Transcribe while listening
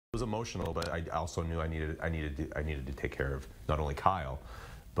It was emotional, but I also knew I needed to take care of not only Kyle,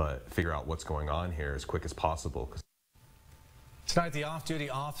 but figure out what's going on here as quick as possible. Tonight, the off-duty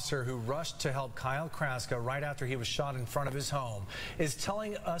officer who rushed to help Kyle Kraska right after he was shot in front of his home is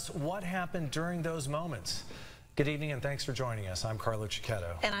telling us what happened during those moments. Good evening and thanks for joining us. I'm Carlo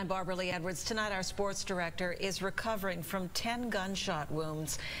Cicchetto. And I'm Barbara Lee Edwards. Tonight, our sports director is recovering from 10 gunshot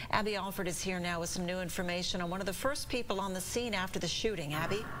wounds. Abby Alford is here now with some new information on one of the first people on the scene after the shooting.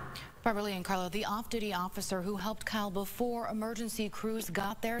 Abby? Barbara Lee and Carlo, the off-duty officer who helped Kyle before emergency crews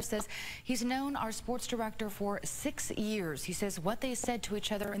got there says he's known our sports director for 6 years. He says what they said to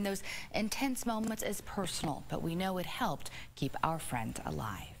each other in those intense moments is personal, but we know it helped keep our friend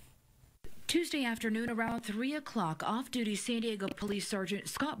alive. Tuesday afternoon around 3 o'clock, off-duty San Diego Police Sergeant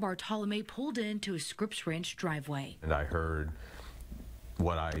Scott Bartolomei pulled into a Scripps Ranch driveway. And I heard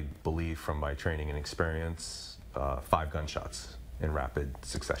what I believe from my training and experience, 5 gunshots in rapid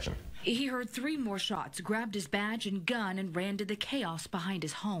succession. He heard 3 more shots, grabbed his badge and gun, and ran to the chaos behind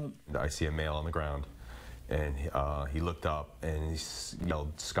his home. I see a male on the ground, and he looked up and he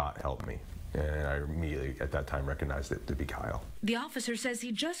yelled, "Scott, help me." And I immediately, at that time, recognized it to be Kyle. The officer says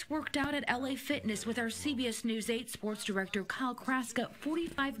he just worked out at LA Fitness with our CBS News 8 Sports Director Kyle Kraska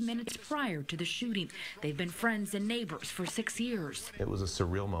 45 minutes prior to the shooting. They've been friends and neighbors for 6 years. It was a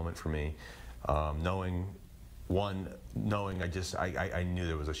surreal moment for me, knowing I knew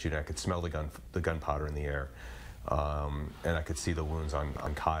there was a shooting. I could smell the gunpowder in the air, and I could see the wounds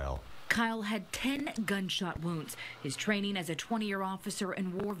on Kyle. Kyle had 10 gunshot wounds. His training as a 20-year officer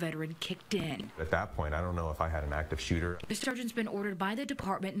and war veteran kicked in. At that point, I don't know if I had an active shooter. The sergeant's been ordered by the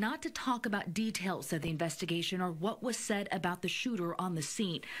department not to talk about details of the investigation or what was said about the shooter on the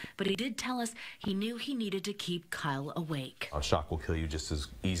scene, but he did tell us he knew he needed to keep Kyle awake. A shock will kill you just as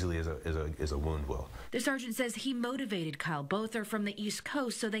easily as a wound will. The sergeant says he motivated Kyle. Both are from the East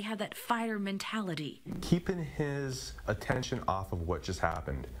Coast, so they have that fighter mentality. Keeping his attention off of what just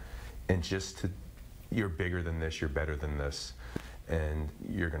happened, and you're bigger than this, you're better than this, and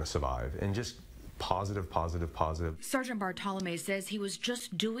you're going to survive. And just positive, positive, positive. Sergeant Bartolomei says he was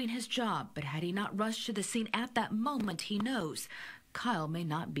just doing his job, but had he not rushed to the scene at that moment, he knows Kyle may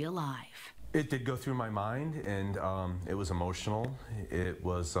not be alive. It did go through my mind, and it was emotional. It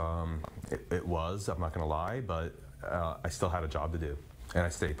was, I'm not going to lie, but I still had a job to do, and I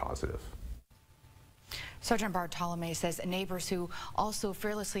stayed positive. Sergeant Bartolomei says neighbors who also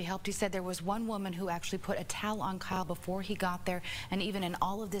fearlessly helped. He said there was one woman who actually put a towel on Kyle before he got there, and even in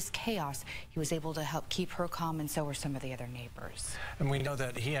all of this chaos, he was able to help keep her calm, and so were some of the other neighbors. And we know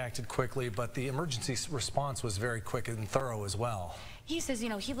that he acted quickly, but the emergency response was very quick and thorough as well. He says, you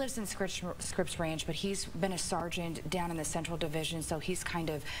know, he lives in Scripps Ranch, but he's been a sergeant down in the Central Division, so he's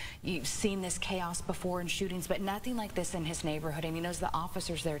you've seen this chaos before in shootings, but nothing like this in his neighborhood. And he knows the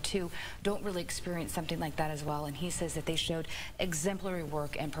officers there, too, don't really experience something like that as well. And he says that they showed exemplary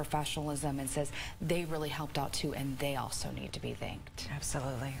work and professionalism, and says they really helped out, too, and they also need to be thanked.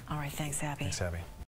 Absolutely. All right, thanks, Abby. Thanks, Abby.